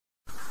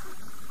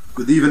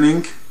Good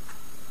evening.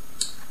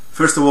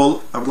 First of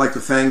all, I would like to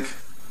thank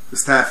the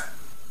staff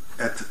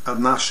at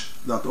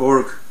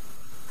adnash.org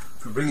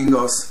for bringing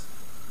us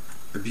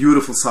a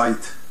beautiful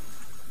site,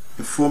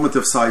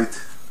 informative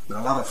site, with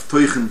a lot of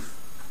teuchen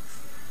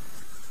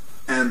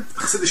and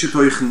chassidische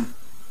teuchen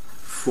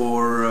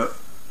for a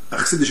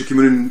chassidische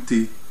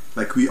community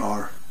like we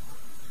are.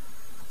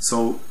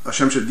 So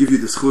Hashem should give you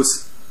the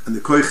schus and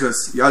the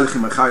koiches,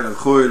 yalichim achayil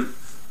al-choil,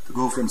 to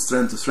go from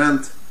strength to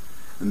strength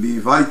and be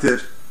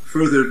invited,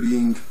 further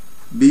being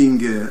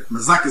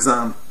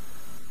mazakazan,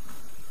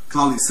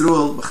 Klal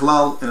Yisrael,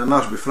 Bechlal, and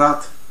Anash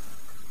Befrat,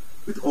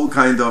 with all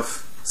kind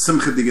of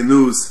simchedige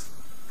news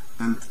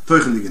and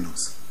teuchendige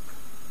news.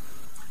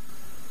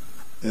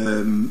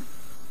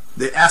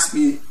 They asked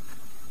me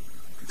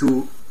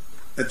to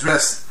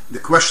address the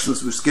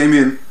questions which came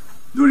in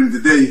during the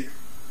day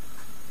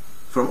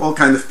from all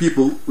kind of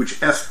people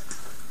which asked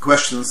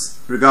questions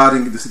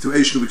regarding the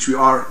situation which we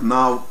are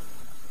now.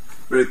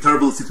 Very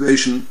terrible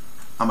situation.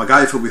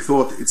 We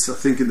thought it's a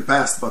thing in the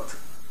past, but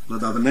we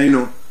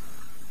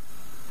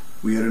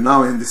are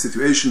now in this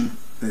situation,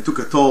 and it took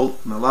a toll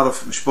on a lot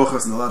of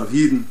mishpochas and a lot of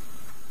Yidden.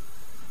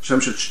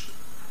 Hashem should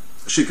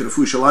shik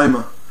refu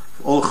shalayma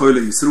for all Choyle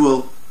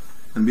Yisrael,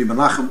 and be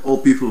menachem all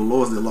people who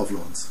lost their loved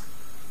ones.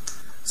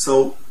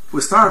 So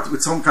we start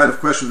with some kind of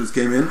questions that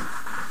came in.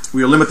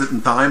 We are limited in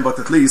time, but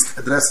at least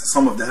address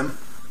some of them,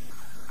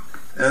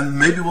 and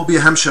maybe we'll be a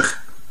hemshech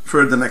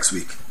further next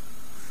week.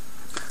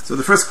 So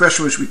the first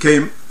question which we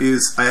came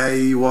is,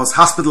 I was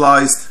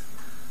hospitalized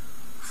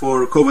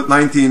for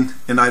COVID-19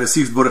 and I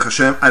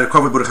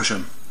recovered Baruch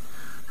Hashem.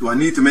 Do I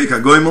need to make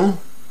a goimel?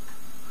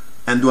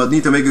 And do I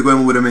need to make a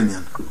goimel with a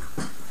minyan?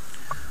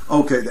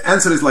 Okay, the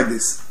answer is like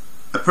this.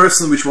 A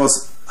person which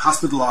was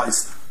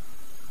hospitalized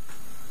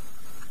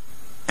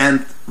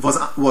and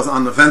was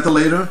on a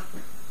ventilator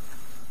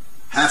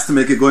has to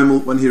make a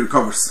goimel when he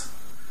recovers.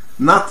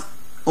 Not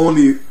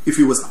only if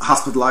he was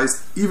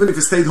hospitalized, even if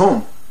he stayed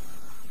home.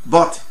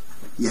 But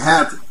he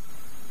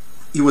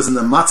was in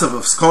a matzav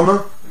of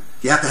skona.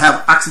 He had to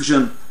have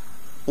oxygen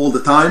all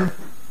the time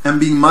and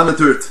being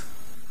monitored,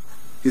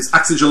 his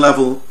oxygen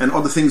level and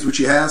other things which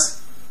he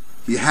has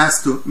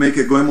to make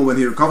a goimel when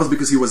he recovers,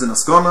 because he was in a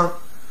skona.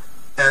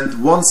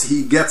 And once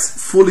he gets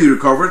fully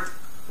recovered,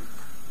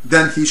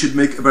 then he should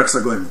make a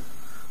berchas goimel.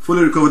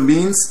 Fully recovered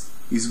means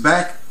he's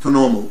back to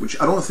normal, which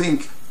I don't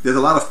think there's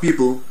a lot of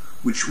people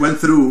which went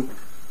through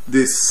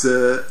this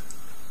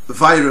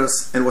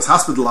virus and was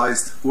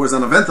hospitalized, who was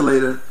on a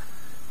ventilator,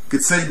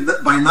 could say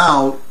that by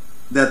now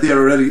that they are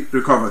already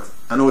recovered.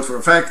 I know it for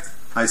a fact.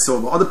 I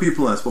saw other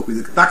people and I spoke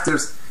with the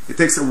doctors. It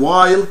takes a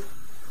while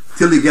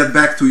till you get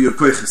back to your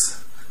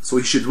koiches. So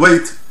he should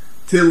wait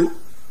till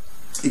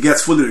he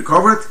gets fully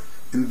recovered,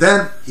 and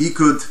then he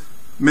could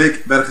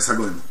make berchas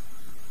hagoyim.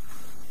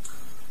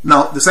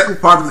 Now the second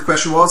part of the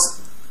question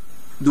was,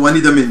 do I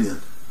need a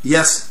minyan?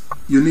 Yes,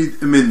 you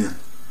need a minyan.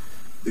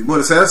 The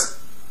Gemara says,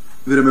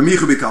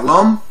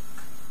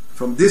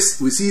 from this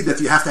we see that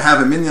you have to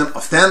have a minyan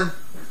of 10.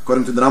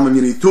 According to the Rambam,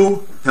 you need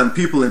 10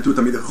 people and 2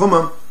 Talmidei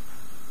Chacham.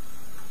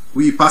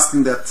 We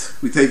paskin that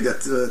we take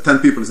that 10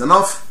 people is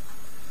enough.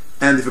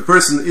 And if a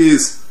person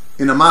is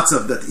in a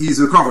matzav that he is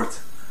recovered,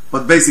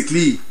 but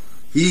basically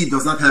he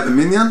does not have a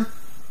minyan,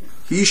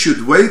 he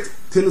should wait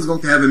till he's going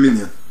to have a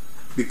minyan,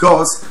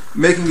 because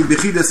making it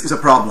bechidus is a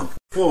problem.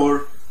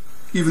 For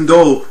even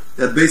though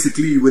that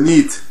basically we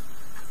need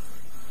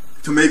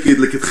to make it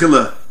like a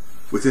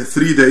within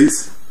 3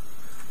 days,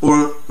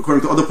 or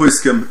according to other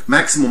poskim,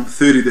 maximum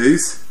 30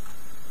 days.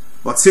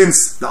 But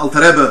since the Alter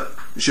Rebbe,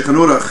 the Shulchan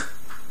Aruch,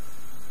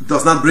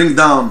 does not bring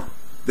down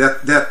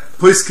that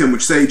poskim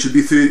which say it should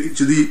be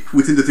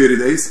within the 30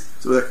 days,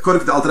 so that according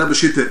to the Alter Rebbe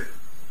Shitte,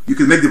 you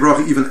can make the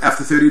bracha even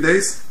after 30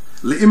 days.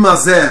 Le'imma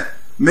zeh,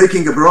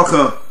 making a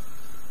bracha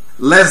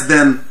less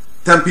than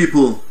 10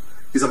 people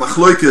is a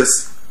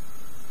machloikes,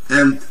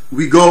 and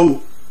we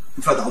go,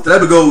 in fact the Alter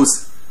Rebbe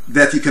goes,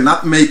 that you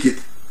cannot make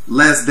it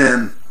less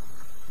than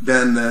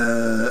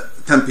 10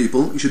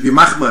 people. You should be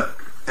machmer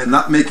and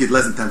not make it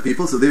less than 10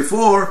 people. So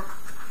therefore,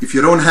 if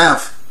you don't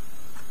have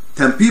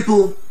 10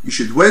 people, you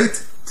should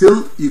wait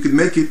till you can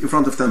make it in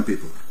front of 10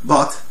 people.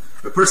 But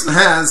if a person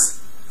has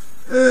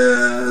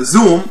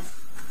Zoom,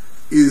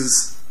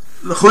 is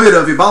this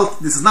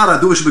is not a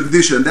duish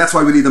b'kedisha, and that's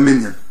why we need a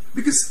minyan,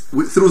 because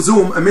through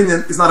Zoom a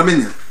minyan is not a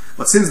minyan.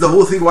 But since the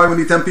whole thing why we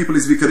need 10 people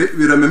is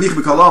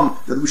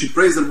that we should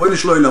praise the Rebbeinu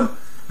Shloim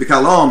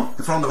b'kalam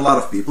in front of a lot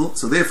of people.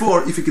 So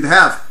therefore, if you could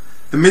have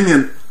a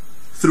minyan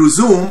through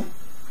Zoom,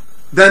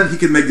 then he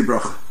can make the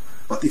bracha.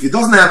 But if he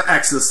doesn't have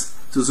access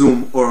to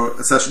Zoom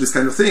or such this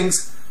kind of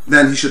things,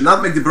 then he should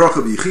not make the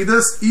bracha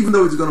b'yichidas, even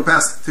though it's going to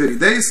pass 30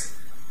 days,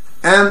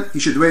 and he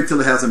should wait till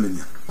he has a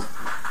minyan.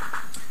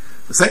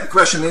 The second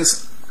question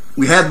is,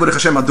 we had Baruch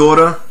Hashem a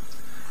daughter,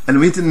 and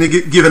we need to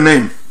give a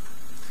name.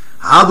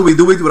 How do we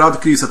do it without the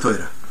Kriyas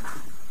HaTorah?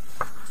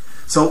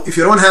 So if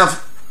you don't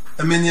have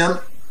a minyan,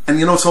 and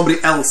you know somebody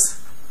else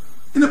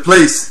in a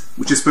place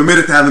which is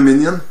permitted to have a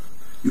minyan,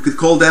 you could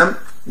call them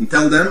and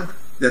tell them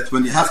that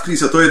when you have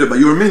Kriyas HaTorah by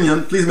your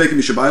minyan, please make a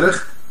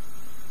Mishabayrech,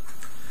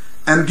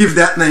 and give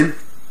that name.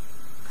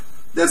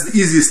 That's the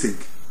easiest thing.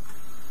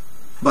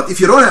 But if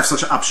you don't have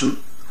such an option,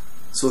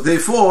 so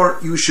therefore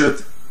you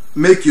should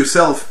make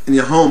yourself in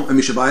your home a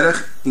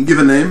Mishabayrech and give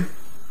a name.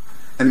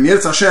 And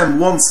Mirz Hashem,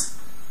 once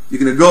you're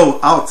going to go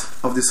out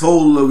of this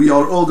whole, we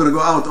are all going to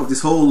go out of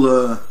this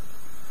whole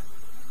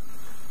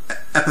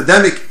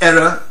epidemic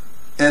era,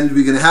 and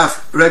we're going to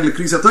have regular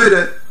Kriyas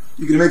Torah,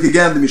 you're going to make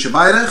again the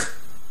Mishabayrech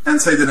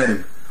and say the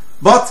name.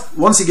 But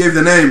once you gave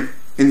the name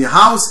in your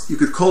house, you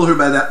could call her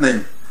by that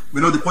name.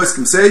 We know the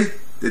poskim say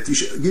that you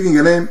should, giving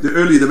a name, the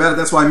earlier the better.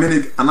 That's why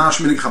Minig Anash,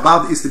 Minig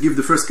Chabad is to give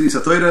the first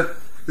Kriyas Torah,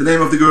 the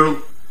name of the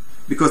girl,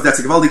 because that's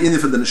a Gevaldig Inyan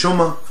for the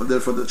Neshama, for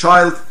the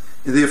child,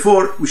 and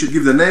therefore we should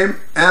give the name.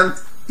 And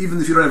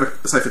even if you don't have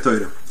a Sefer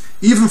Torah,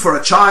 even for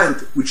a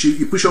child which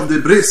you push off the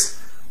bris,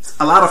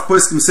 a lot of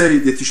poskim say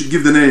that you should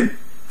give the name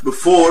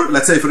before.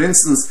 Let's say, for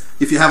instance,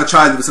 if you have a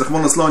child with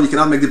Rachmana Litzlan, you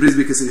cannot make the bris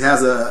because it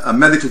has a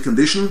medical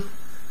condition.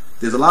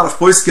 There's a lot of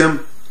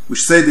poskim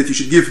which say that you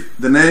should give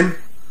the name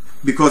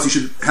because you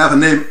should have a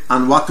name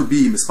on what to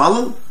be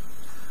mispalel.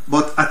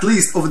 But at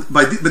least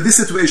by these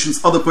situations,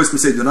 other poskim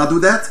say do not do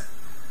that.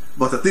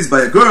 But at least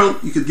by a girl,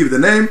 you could give the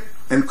name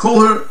and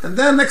call her, and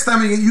then next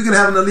time you can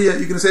have an aliyah,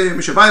 you can say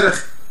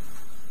Mishabayrech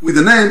with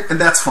the name, and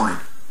that's fine.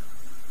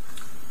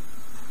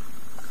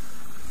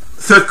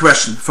 Third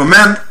question: for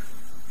men,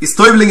 is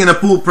toiveling in a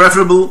pool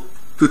preferable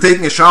to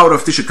taking a shower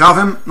of Tisha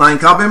Kavim, 9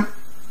 Kabim?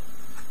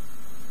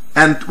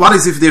 And what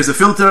is if there's a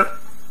filter?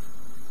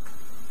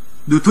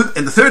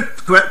 And the third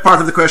part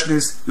of the question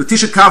is, do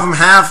Tisha Kavim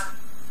have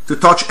to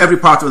touch every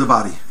part of the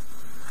body?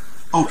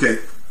 Okay,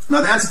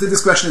 now the answer to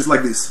this question is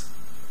like this.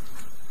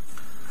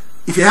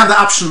 If you have the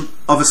option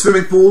of a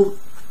swimming pool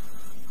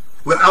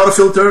without a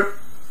filter,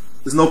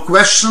 there's no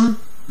question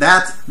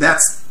that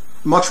that's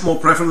much more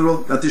preferable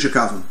than Tisha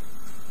Kavim.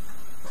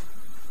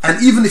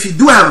 And even if you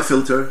do have a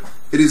filter,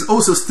 it is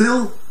also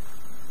still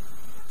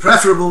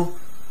preferable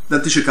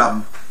than Tisha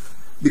Kavim,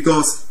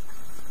 because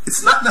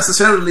it's not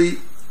necessarily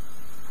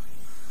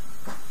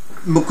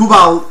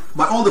mukubal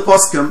by all the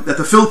poskim that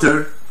the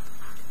filter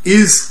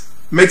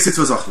makes it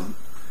v'zachlon.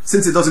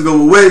 Since it doesn't go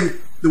away,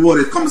 the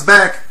water, it comes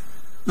back.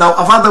 Now,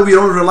 avada, we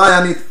don't rely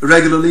on it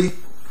regularly,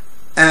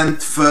 and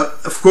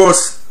of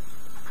course,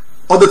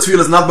 other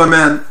tefillas not by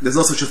man, there's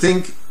no such a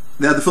thing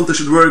that the filter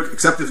should work,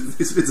 except if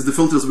it's the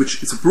filters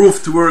which it's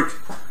approved to work.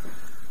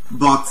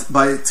 But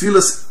by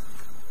tefillas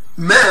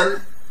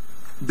man,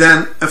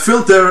 then a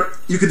filter,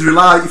 you could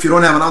rely, if you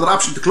don't have another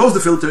option to close the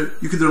filter,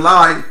 you could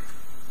rely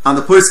on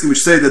the poskim which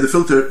say that the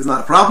filter is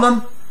not a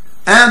problem,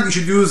 and you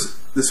should use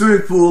the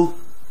swimming pool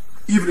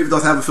even if it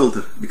doesn't have a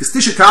filter. Because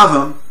Tisha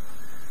Kavim,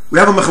 we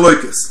have a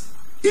machloikis.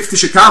 If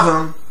Tisha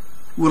Kavim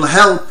will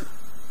help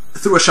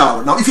through a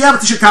shower. Now, if you have a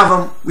Tisha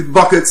Kavim with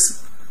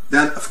buckets,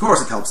 then of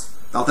course it helps.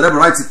 The Alter Rebbe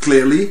writes it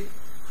clearly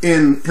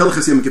in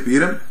Hilchos Yom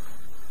Kippurim,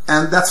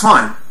 and that's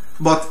fine.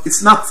 But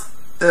it's not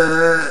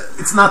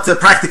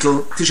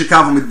practical Tisha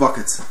Kavim with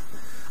buckets.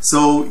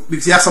 So,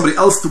 because you have somebody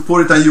else to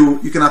pour it on you,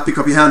 you cannot pick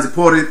up your hands and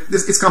pour it.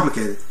 It's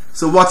complicated.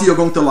 So, what you're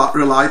going to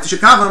rely Tisha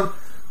Kavim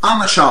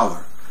on a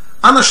shower.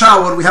 On a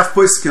shower, we have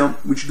poskim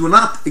which do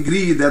not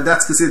agree that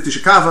that's considered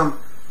Tisha Kavim,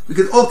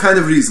 because all kind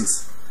of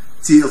reasons.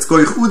 It's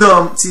koich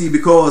udam,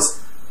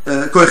 because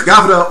koich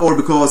gavra, or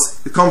because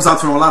it comes out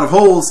from a lot of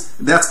holes.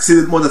 That's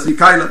considered more than 3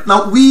 kaila.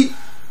 Now we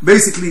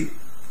basically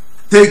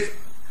take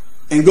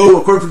and go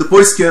according to the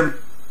poskim,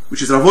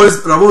 which is Rav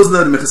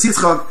Osner and Meches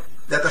Yitzchak,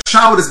 that a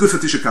shower is good for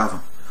Tisha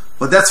Kavim.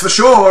 But that's for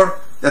sure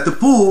that the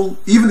pool,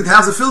 even if it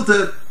has a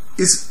filter,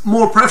 is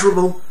more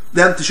preferable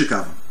than Tisha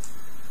Kavim.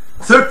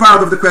 Third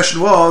part of the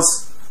question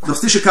was,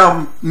 does Tisha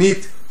Kavim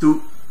need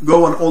to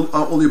go on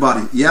all your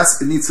body?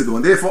 Yes, it needs to go.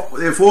 And therefore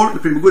the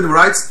Pri Megudim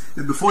writes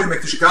that before you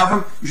make Tisha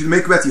Kavim, you should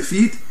make wet your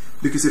feet,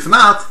 because if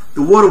not,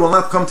 the water will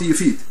not come to your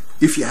feet.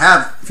 If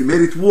you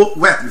made it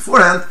wet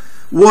beforehand,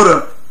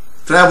 water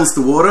travels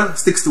to water,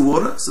 sticks to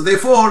water, so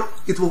therefore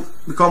it will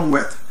become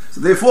wet.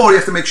 So therefore you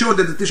have to make sure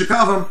that the Tisha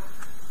Kavim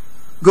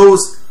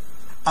goes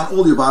on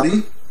all your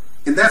body,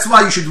 and that's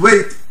why you should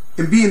wait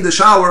and be in the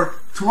shower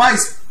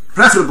twice.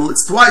 Preferable,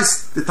 it's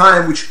twice the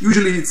time, which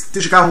usually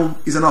Tisha Kavim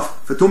is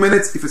enough for 2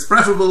 minutes. If it's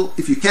preferable,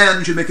 if you can,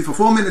 you should make it for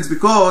 4 minutes,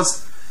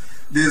 because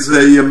there's a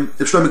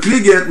Shlomo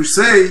Kliger which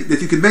say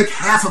that you can make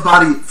half a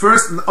body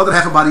first and the other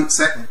half a body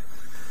second.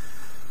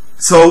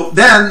 So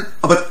then,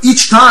 but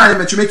each time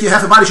that you make your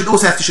half a body, you should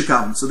also have Tisha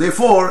Kavim. So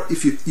therefore,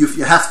 if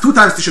you have 2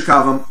 times Tisha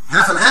Kavim,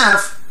 half and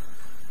half,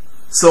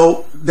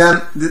 so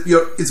then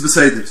it's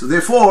beseder. So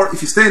therefore,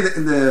 if you stay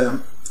in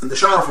the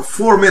shower for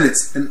 4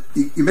 minutes and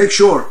you make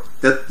sure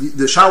that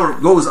the shower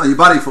goes on your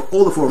body for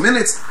all the 4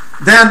 minutes,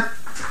 then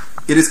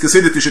it is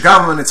considered Tisha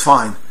Kavim and it's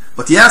fine.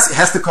 But yes, it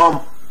has to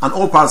come on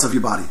all parts of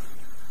your body.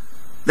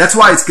 That's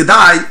why it's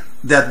kedai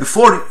that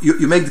before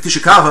you make the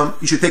Tisha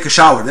Kavim, you should take a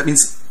shower. That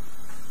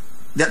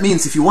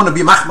means if you want to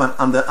be machman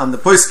on the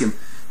poskim,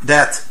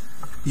 that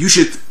you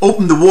should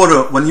open the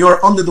water when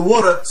you're under the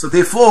water. So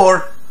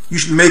therefore, you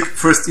should make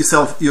first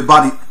your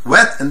body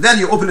wet, and then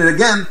you open it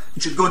again.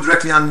 You should go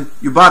directly on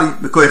your body,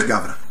 mekoich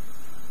gavra.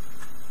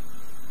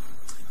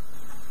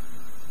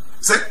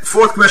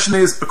 Fourth question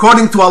is,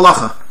 according to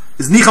halacha,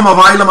 is Nicham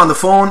Availam on the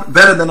phone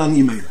better than on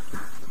email?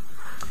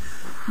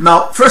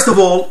 Now, first of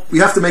all, we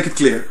have to make it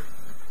clear.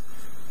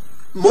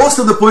 Most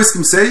of the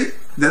poskim say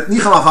that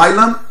Nicham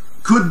Availam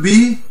could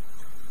be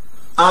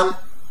on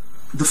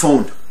the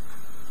phone.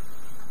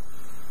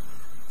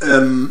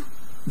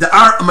 There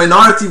are a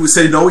minority who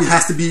say no, he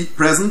has to be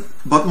present,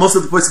 but most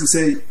of the poskim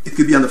say it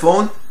could be on the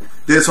phone.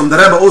 There's from the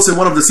Rebbe also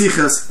one of the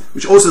sichas,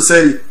 which also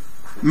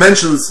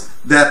mentions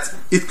that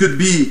it could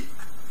be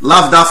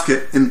lav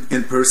dafke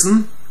in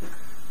person.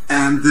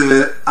 And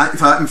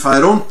if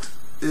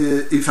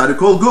I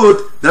recall good,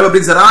 the Rebbe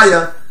brings a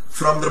raya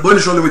from the Rebbeinu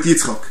Shalom with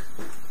Yitzchok.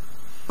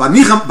 By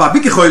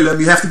Bike Choylem,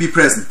 you have to be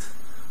present,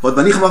 but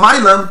by Nicham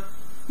Availam,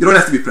 you don't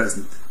have to be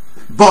present.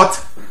 But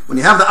when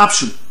you have the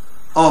option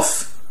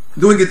of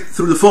doing it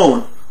through the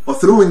phone or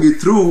doing it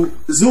through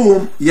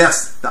Zoom,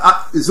 yes,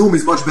 Zoom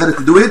is much better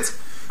to do it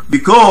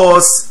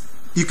because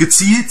you could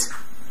see it.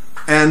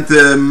 And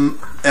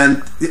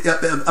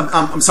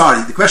I'm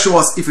sorry, the question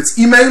was if it's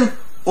email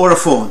or a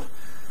phone.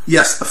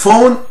 Yes, a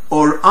phone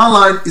or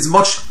online is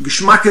much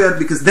geschmacker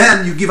because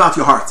then you give out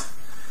your heart.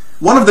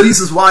 One of the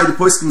reasons why the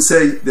poskim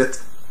say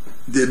that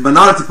the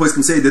minority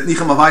poskim say that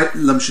Nicham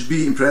Availam should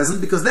be in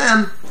present, because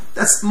then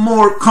that's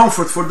more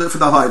comfort for the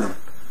Availam.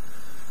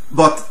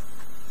 But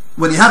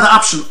when you have the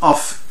option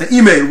of an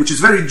email which is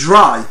very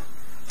dry,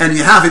 and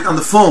you have it on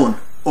the phone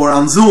or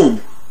on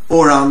Zoom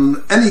or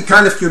on any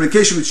kind of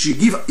communication which you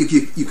give,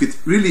 you could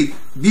really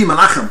be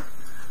malachem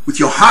with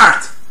your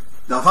heart.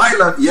 The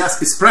Availam,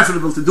 yes, it's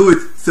preferable to do it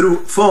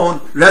through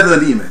phone rather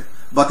than email.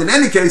 But in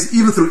any case,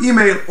 even through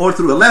email or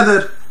through a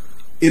letter,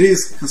 it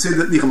is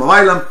considered Nicham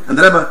Availam, and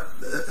the Rebbe,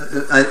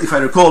 if I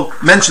recall,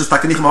 mentions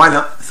Taka Nicham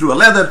Availam through a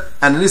letter,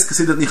 and it is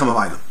considered Nicham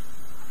Availam.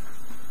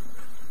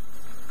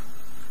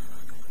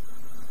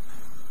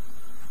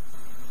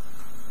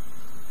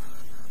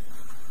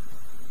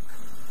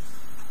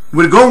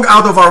 We're going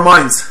out of our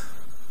minds.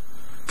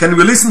 Can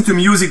we listen to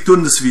music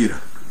during the Svira?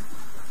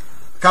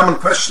 Common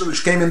question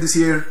which came in this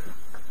year,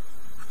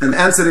 and the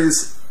answer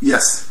is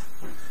yes.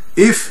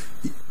 If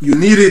you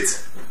need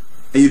it,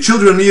 and your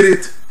children need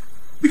it,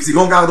 because you're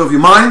going out of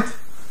your mind,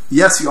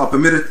 yes, you are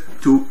permitted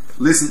to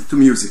listen to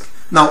music.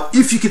 Now,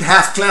 if you could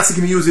have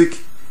classic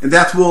music, and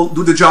that will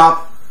do the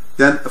job,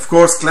 then of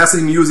course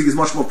classic music is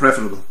much more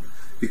preferable,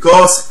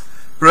 because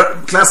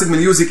classic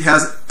music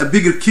has a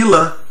bigger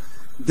killer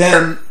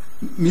than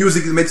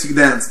music that makes you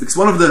dance. Because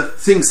one of the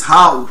things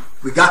how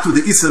we got to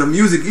the Isser of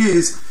music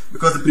is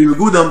because the Pri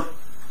Megudam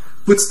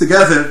puts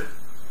together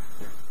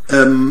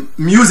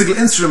musical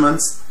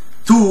instruments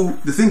to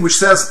the thing which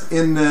says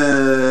in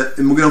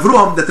Magen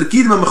Avraham that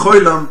Rekidim and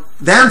Mechoilam,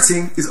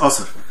 dancing is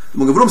Asr.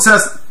 Magen Avraham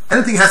says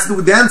anything has to do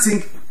with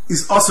dancing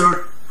is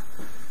Asr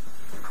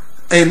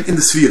in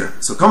the Sfira.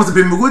 So comes the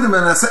Pri Megudam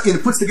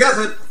and puts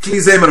together Kli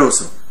Zemer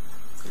also.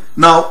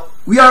 Now,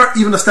 we are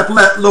even a step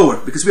lower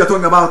because we are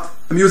talking about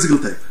a musical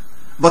tape.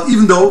 But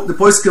even though the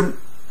poskim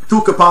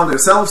took upon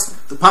themselves,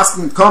 the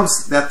paskin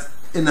comes that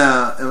in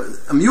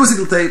a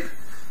musical tape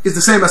is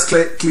the same as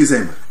Kli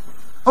Zemer.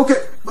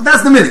 Okay, but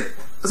that's the minig.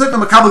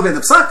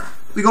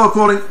 We go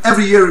according,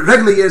 every year,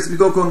 regular years, we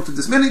go according to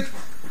this minig,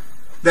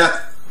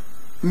 that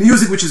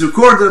music which is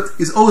recorded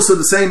is also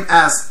the same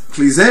as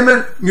Kli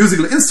Zemer,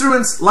 musical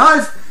instruments,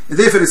 live, and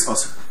therefore it's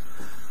also.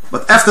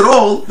 But after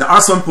all, there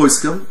are some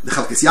poskim, the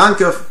Chalkes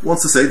Yankov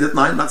wants to say that,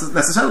 no, not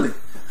necessarily.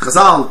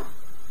 Chazal,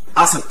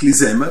 Asar Kli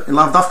Zemer, and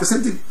Lav Dafka,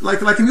 same thing,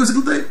 like a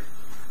musical tape.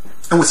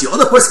 And we'll see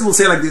other poskim will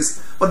say like this,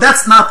 but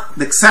that's not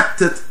the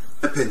accepted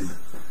opinion.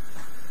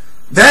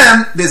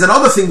 Then there's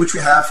another thing which we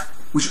have,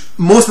 which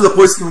most of the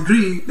poskim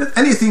agree, that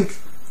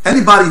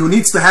anybody who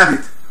needs to have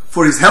it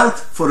for his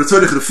health, for a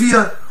tzorich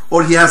refiah,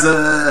 or he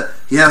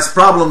has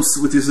problems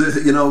with his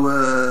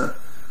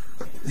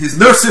his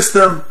nerve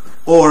system,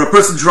 or a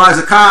person drives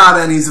a car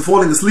and he's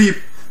falling asleep,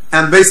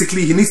 and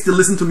basically he needs to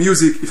listen to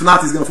music, if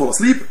not he's going to fall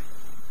asleep.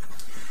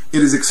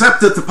 It is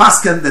accepted to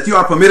pasken that you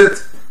are permitted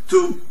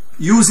to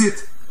use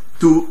it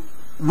to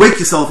wake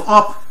yourself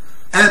up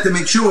and to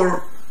make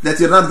sure that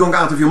you're not going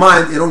out of your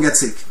mind, you don't get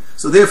sick.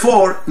 So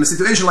therefore, in a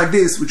situation like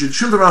this, which your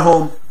children are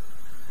home,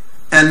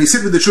 and you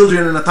sit with the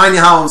children in a tiny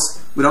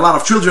house with a lot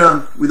of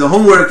children, with the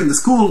homework in the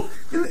school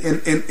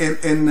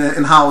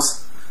in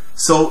house.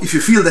 So if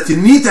you feel that you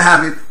need to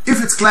have it,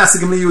 if it's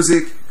classical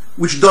music,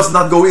 which does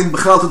not go in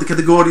to the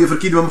category of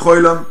Rekidim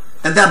Mechoilam,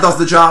 and that does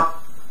the job,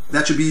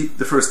 that should be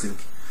the first thing.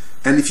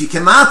 And if you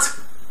cannot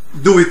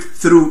do it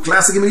through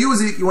classical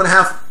music, you want to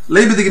have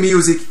Leibedig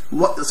music,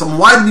 some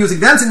wild music,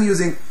 dancing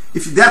music.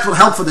 If that will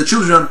help for the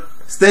children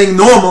staying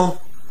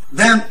normal,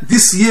 then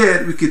this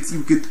year you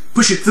could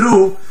push it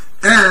through,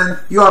 and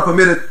you are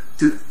permitted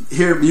to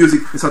hear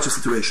music in such a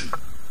situation.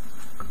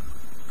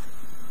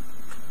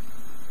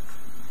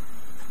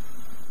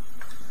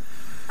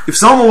 If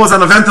someone was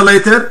on a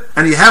ventilator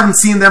and you haven't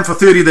seen them for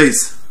 30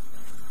 days,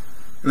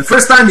 and the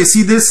first time you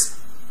see this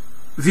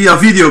via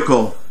video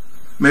call,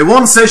 may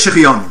one say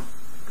Shechianu?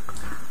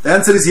 The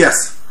answer is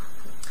yes.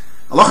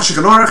 Allah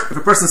Shechinorach, if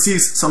a person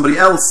sees somebody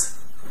else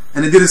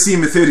and he didn't see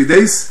him in 30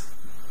 days,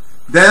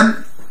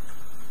 then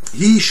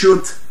he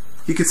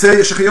could say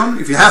Shechionu.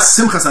 If he has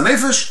Simchas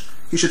HaNefesh,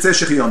 he should say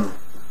Shechionu.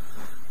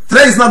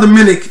 Today is not a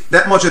minik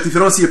that much that if you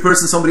don't see a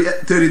person, somebody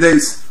 30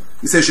 days,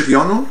 you say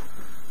Shechionu,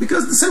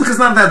 because the Simcha is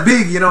not that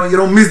big, you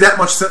don't miss that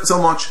much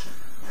so much.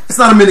 It's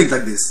not a minik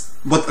like this.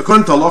 But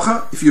according to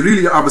Halacha, if you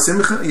really are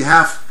Simcha, you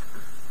have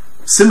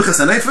Simchas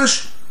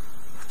HaNefesh,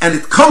 and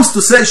it comes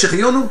to say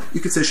Shechionu, you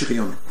could say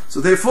Shechionu.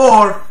 So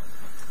therefore,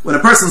 when a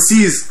person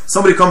sees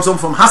somebody comes home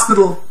from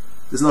hospital,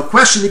 there's no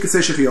question he could say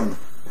Shechionu.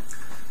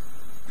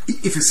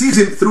 If he sees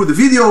him through the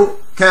video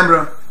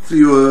camera,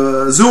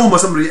 through Zoom or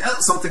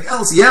something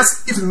else,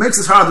 yes. If it makes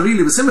it hard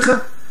really with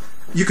Simcha,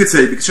 you could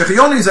say, because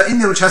Shechionu is an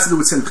Indian which has to do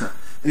with Simcha.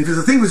 And if it's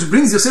a thing which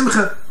brings you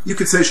Simcha, you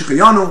could say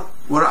Shechionu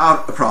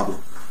without a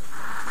problem.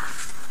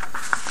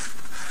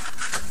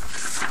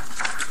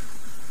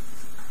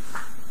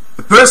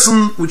 A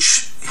person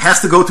which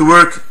has to go to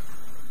work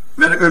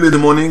very early in the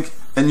morning,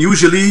 and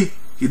usually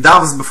he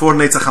davens before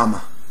Netzach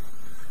Hama.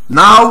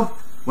 Now,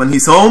 when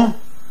he's home,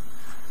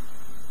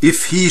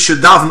 if he should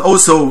daven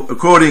also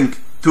according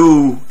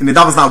to, in the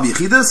davens now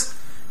B'Yechidas,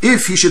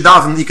 if he should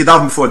daven, he could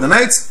daven before the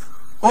nights,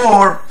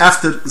 or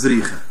after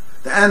Zericha.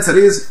 The answer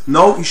is,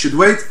 no, he should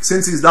wait,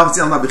 since he's daven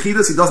now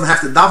B'Yechidas, he doesn't have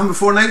to daven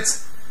before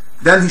nights,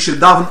 then he should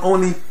daven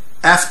only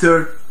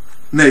after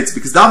nights,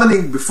 because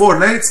davening before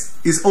nights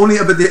is only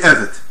a b'dei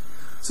evet.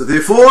 So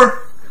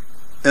therefore,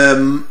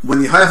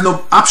 when you have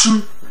no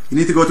option, you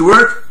need to go to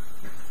work,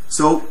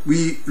 so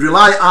we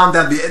rely on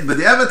that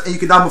b'dei evet, and you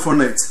can daven before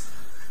nights.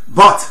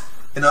 But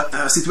in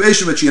a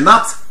situation which you're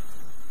not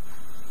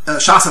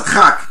Shas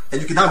Chak,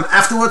 and you can daven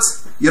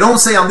afterwards, you don't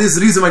say on this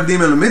reason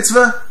Magdim el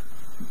Mitzvah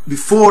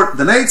before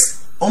the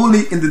nights,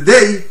 only in the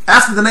day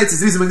after the nights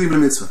is reason Magdim el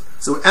Mitzvah.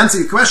 So answer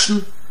your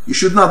question, you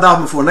should not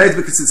daven before nights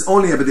because it's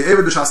only a b'dei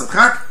evet Shas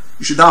Chak.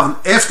 You should daven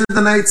after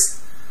the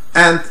nights,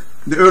 and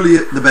the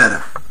earlier the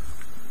better.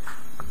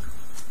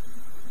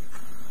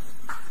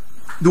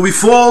 Do we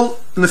fall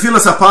in the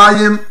Nefilas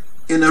Apayim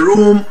in a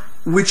room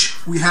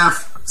which we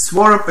have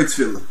Svarim or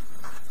Tefillah?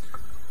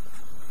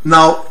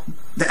 Now,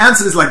 the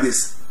answer is like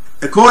this.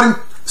 According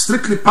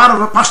strictly part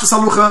of Pashtus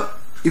Halucha,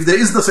 if there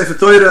is no Sefer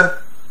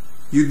Torah,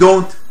 you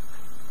don't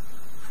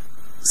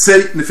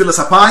say Nefilas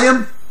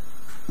Apayim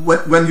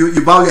when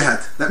you bow your head.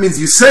 That means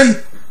you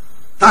say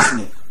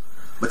Tachni,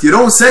 but you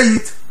don't say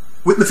it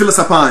with Nefilas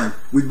Apayim,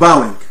 with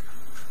bowing.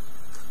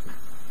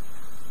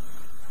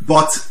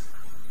 But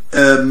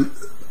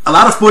a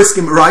lot of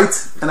poskim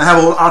write, and I have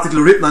a whole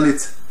article written on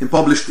it and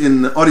published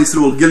in Or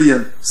Yisrael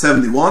Gillian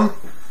 71,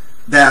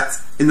 that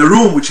in a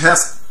room which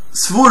has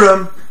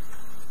Svurim,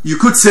 you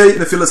could say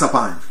Nefilas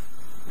Apayim.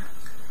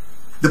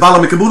 The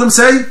Bala Mekabulim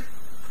say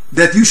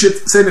that you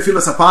should say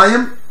Nefilas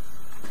Apayim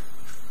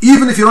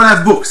even if you don't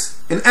have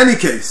books. In any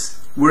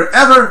case,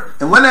 wherever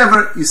and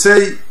whenever you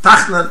say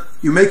Tachnan,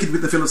 you make it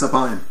with Nefilas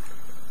Apayim.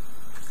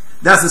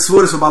 That's the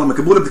Svurim for Bala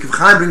Mekabulim. The Kif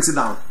Chaim brings it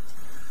down.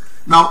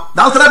 Now,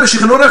 the Alter Rebbe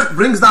Shulchan Aruch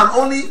brings down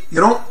only, the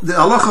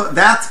halacha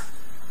that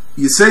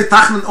you say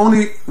Tachnan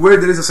only where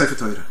there is a Sefer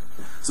Torah.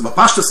 So, by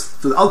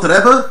Pashtus to the Alter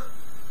Rebbe,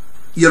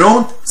 you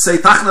don't say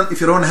Tachnan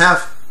if you don't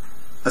have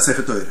a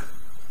Sefer Torah.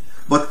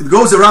 But it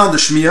goes around the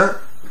Shmiya,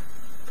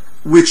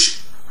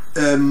 which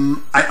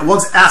I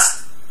once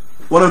asked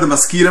one of the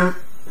Maskirim,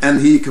 and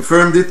he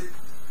confirmed it.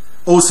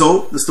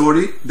 Also, the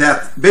story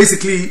that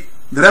basically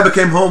the Rebbe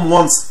came home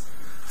once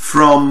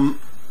from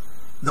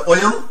the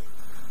oil,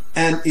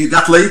 and it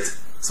got late,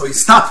 so he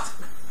stopped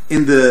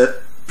in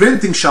the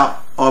printing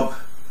shop of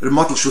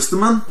Remotel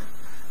Schusterman,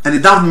 and he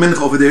davened minch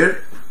over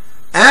there,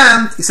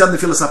 and he said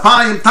Nefilas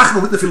Apayim,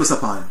 Tachnu with Nefilas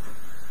Apayim.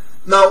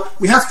 Now,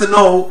 we have to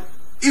know,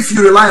 if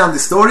you rely on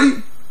this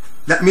story,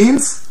 that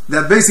means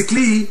that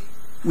basically,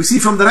 we see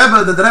from the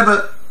Rebbe, that the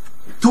Rebbe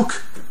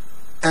took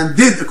and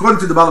did, according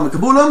to the Bala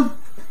Mekabulim,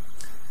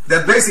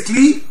 that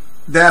basically,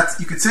 that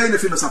you could say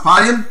Nefilas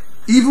Apayim,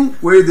 even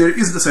where there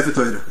is the Sefer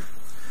Torah.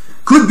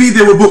 Could be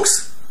there were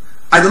books.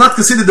 I do not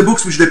consider the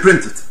books which they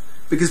printed,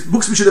 because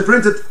books which they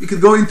printed, you could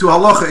go into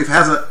halacha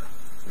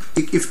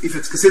if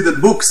it's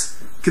considered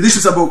books,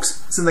 kedishus are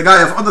books. It's in the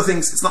guy of other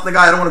things. It's not the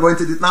guy. I don't want to go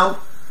into it now.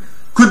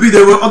 Could be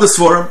there were other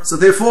svarim. So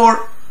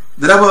therefore,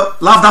 the Rebbe,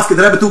 Lav Dafke,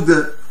 the Rebbe took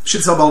the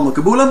Shitza Bal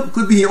Mekabulim.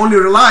 Could be he only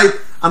relied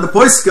on the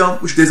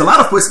poiskim, which there's a lot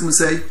of poiskim who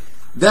say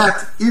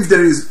that if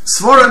there is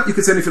svarim, you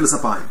could say Nefilas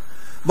Apayim.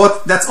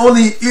 But that's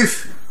only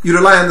if you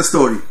rely on the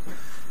story.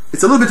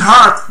 It's a little bit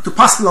hard to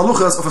pass the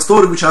haluchas of a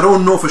story which I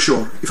don't know for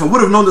sure. If I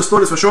would have known the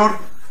stories for sure,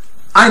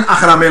 ein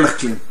achar melech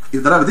klin.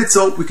 If the Rebbe did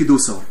so, we could do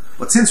so.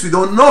 But since we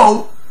don't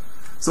know,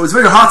 so it's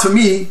very hard for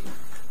me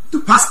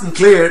to pass and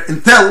clear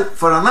and tell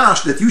for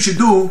Anash that you should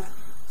do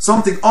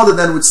something other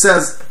than which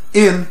says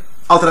in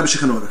Alter Rebbe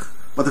Shulchan Aruch.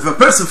 But if a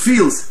person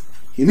feels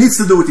he needs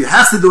to do it, he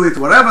has to do it,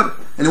 whatever,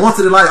 and he wants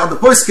to rely on the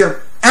poskim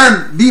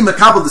and be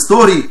makabel the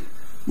story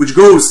which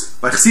goes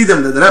by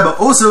Chassidim that the Rebbe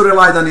also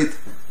relied on it,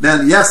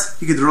 then yes,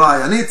 he could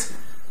rely on it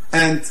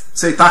and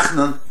say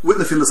Tachnan with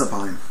Nefilas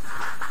Apayim.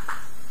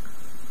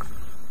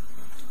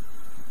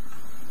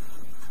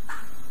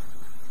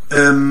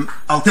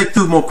 I'll take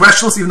two more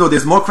questions, even though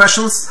there's more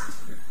questions.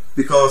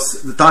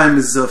 because the time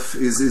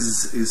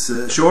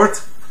is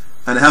short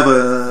and I have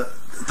a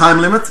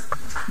time limit.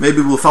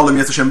 Maybe we'll follow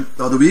Yetzer Hashem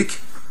the other week.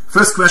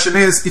 First question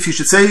is if you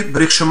should say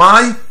Berich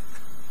Shemai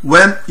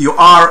when you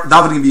are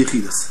davening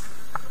b'Yechidus.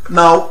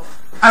 Now,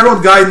 I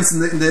wrote guidance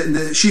in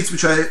the sheets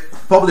which I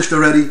published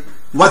already,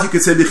 what you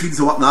could say b'Yechidus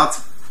or what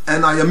not,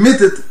 and I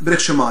omitted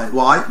Berich Shemai.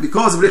 Why?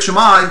 Because Berich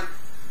Shemai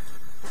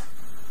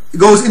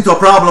goes into a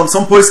problem.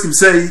 Some poskim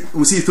say, and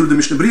we see it through the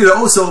Mishnah Brira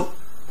also,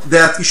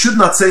 that you should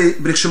not say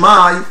Berich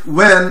Shemai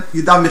when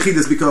you daven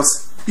b'Yechidus,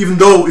 because even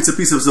though it's a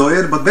piece of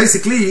Zohar, but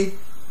basically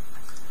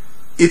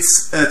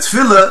it's a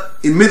tefillah.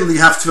 In middle you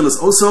have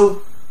tefillahs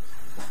also,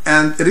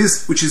 and it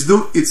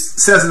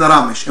says in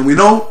Aramish, and we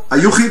know a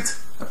yuchid,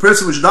 a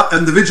person which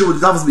individual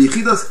which davens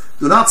b'Yechidus,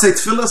 do not say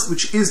tefillahs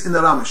which is in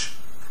Aramish.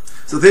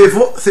 So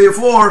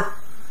therefore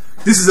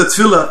this is a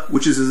tefillah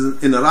which is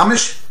in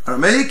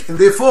Aramaic, and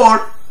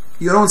therefore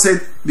you don't say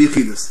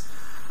b'Yechidus.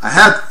 I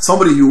had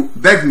somebody who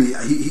begged me,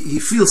 he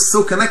feels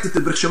so connected to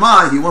Berich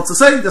Shemai, he wants to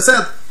say, they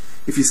said,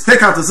 if you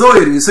take out the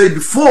Zohar and you say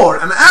before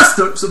and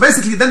after, so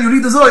basically then you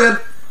read the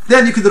Zohar,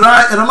 then you could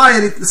rely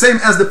on it, the same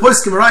as the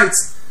Poskim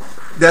writes,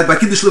 that by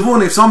Kiddush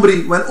Levuna, if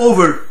somebody went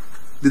over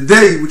the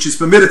day which is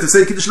permitted to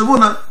say Kiddush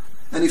Levuna,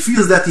 and he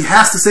feels that he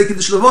has to say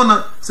Kiddush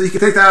Levuna, so he can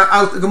take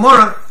out a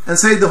Gemara and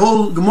say the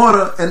whole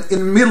Gemara, and in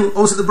the middle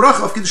also the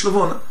bracha of Kiddush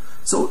Levuna.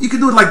 So you can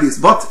do it like this,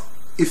 but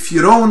if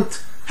you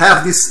don't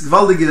have this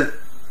gewaldige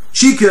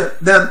Chike,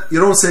 then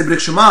you don't say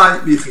Berich Shemai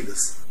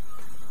b'Yechidus.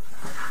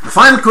 The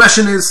final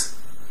question is,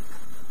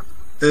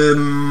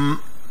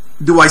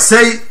 do I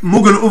say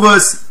Mugen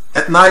Uvas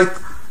at night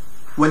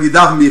when you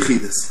daven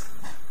b'Yechidus?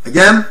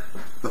 Again,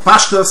 the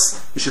Pashtas,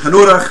 the Shulchan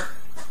Aruch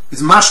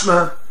is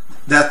mashma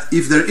that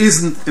if there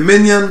isn't a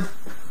minyan,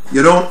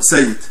 you don't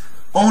say it.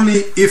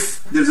 Only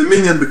if there's a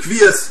minyan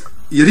b'kviyas,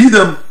 you read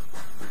them,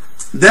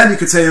 then you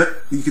could say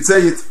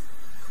it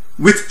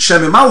with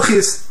Shem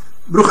Malchis,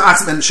 Bruch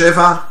Atzim and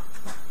Sheva.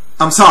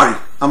 I'm sorry.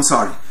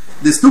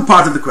 There's two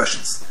parts of the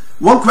questions.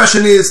 One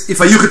question is if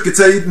a Yuchid could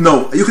say it.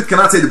 No, a Yuchid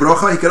cannot say the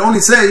bracha. He can only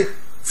say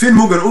Fin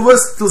Mugen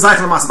Uvas till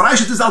Zeichel Mas. But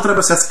Aishat is the Alter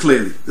Rebbe says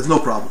clearly. There's no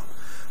problem.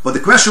 But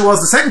the question was,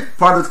 the second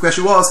part of the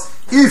question was,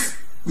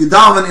 if you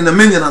daven in a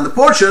minyan on the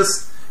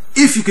porches,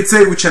 if you could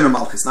say with Shem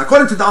Malchis. Now,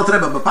 according to the Alter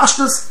Rebbe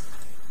B'Pashtus,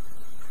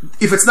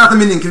 if it's not a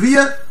minyan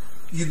kaviyah,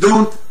 you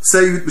don't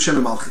say with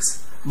Shem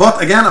Malchis.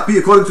 But again,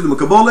 according to the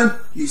Mekabolim,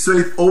 you say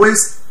it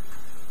always,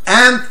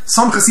 and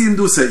some Hasidim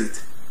do say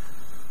it.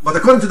 But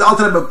according to the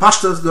Alter Rebbe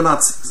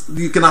Pashtas,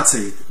 you cannot say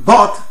it.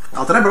 But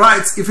Alter Rebbe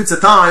writes, if it's a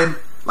time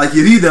like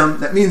you read them,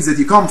 that means that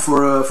you come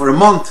for a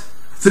month,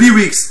 3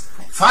 weeks,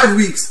 5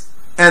 weeks,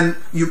 and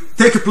you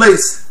take a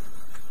place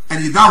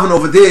and you daven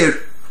over there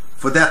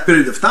for that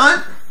period of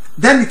time,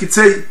 then you could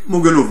say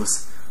Mugen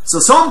Uvas. So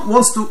some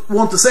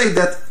want to say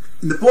that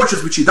in the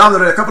porches which you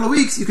daven a couple of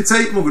weeks, you could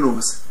say Mugen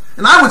Uvas.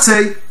 And I would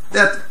say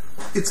that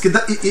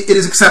it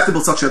is acceptable,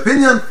 such an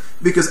opinion,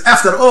 because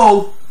after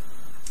all,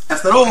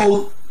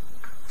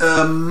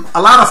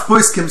 a lot of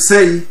poskim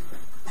say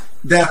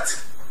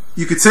that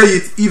you could say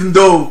it even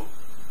though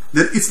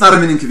that it's not a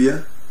minyan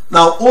kaviyah.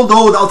 Now,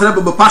 although the Alter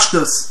Rebbe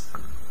B'Pashtus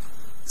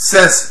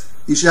says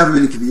you should have a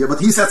minyan kaviyah, but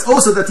he says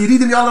also that you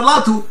read him you're not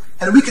allowed to,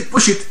 and we could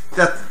push it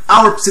that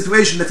our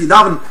situation that you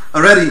daven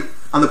already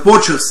on the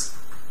porches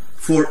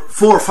for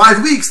 4 or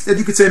 5 weeks, that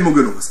you could say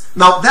Mugen Uvas.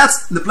 Now,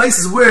 that's the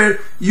places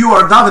where you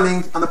are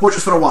davening on the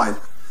porches for a while.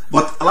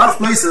 But a lot of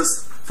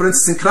places, for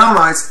instance in Crown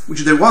Heights,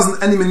 which there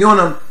wasn't any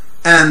minyanim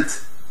and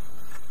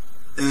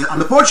on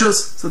the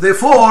porches, so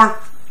therefore,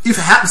 if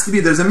it happens to be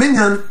there's a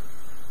minyan,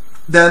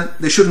 then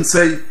they shouldn't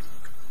say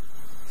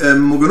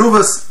Mugen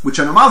Uvas, which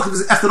are normal,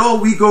 because after all,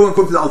 we go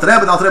according to the Alter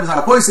Rebbe. The Alter Rebbe is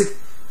Harapoisik,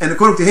 and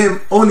according to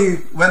him,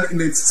 only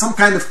when it's some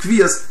kind of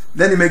kviyas,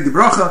 then you make the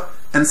bracha,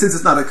 and since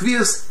it's not a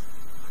kviyas,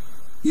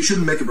 you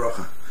shouldn't make a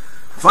bracha.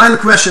 Final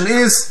question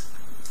is,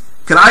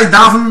 can I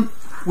daven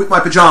with my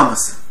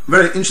pajamas?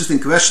 Very interesting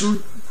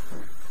question,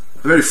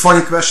 a very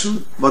funny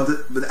question, but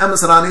the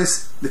emes aran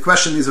is, the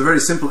question is a very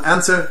simple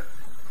answer,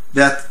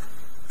 that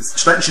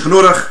steht in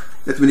Shulchan Aruch,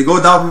 that when you go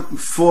daven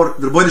for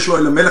the Rebbeinu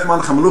Shloilem, Melech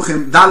Malach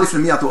HaMeluchim, Dalif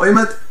Lemiyat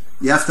Oimet,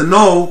 you have to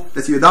know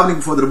that you're davening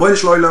before the Rebbeinu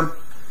Shloilem,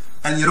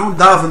 and you don't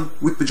daven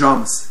with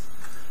pajamas.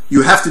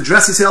 You have to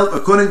dress yourself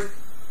according to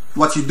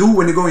what you do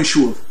when you go in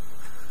shul.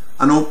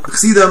 I know the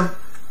Chassidim,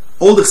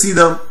 all the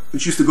Chassidim,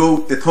 which used to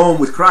go at home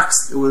with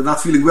cracks, they were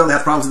not feeling well, they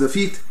had problems with their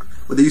feet,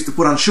 but they used to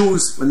put on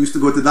shoes when they used to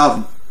go to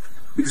daven.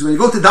 Because when you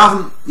go to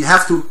daven, you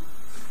have to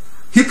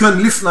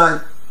hikon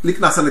lifnai,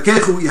 liknas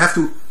alekechu, you have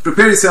to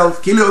prepare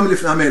yourself,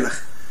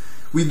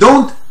 we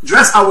don't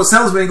dress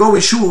ourselves when we go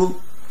in shul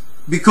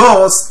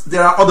because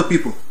there are other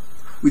people.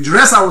 We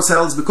dress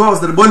ourselves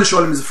because the Rebbeinu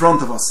Sholem is in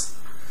front of us.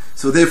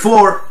 So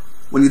therefore,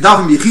 when you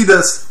daven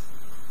b'Yechidus,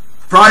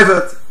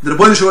 private, the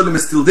Rebbeinu Sholem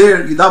is still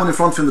there, you daven in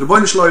front of the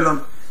Rebbeinu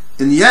Sholem,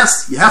 and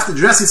yes, you have to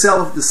dress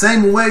yourself the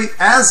same way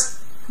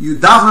as you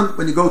daven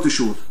when you go to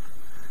shul.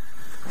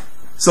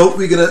 So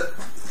we're going to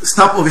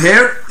stop over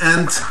here,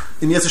 and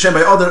in Yetzer Hashem,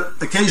 by other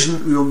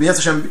occasion, we will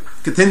Yetzer Hashem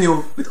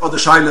continue with other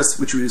shaylas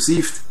which we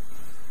received.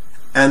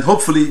 and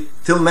hopefully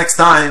till next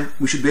time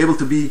we should be able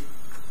to be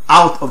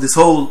out of this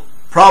whole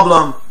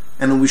problem,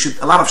 and we should,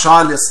 a lot of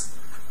shalas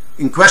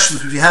in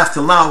questions we have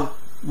till now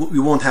we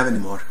won't have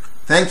anymore.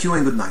 Thank you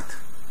and good night.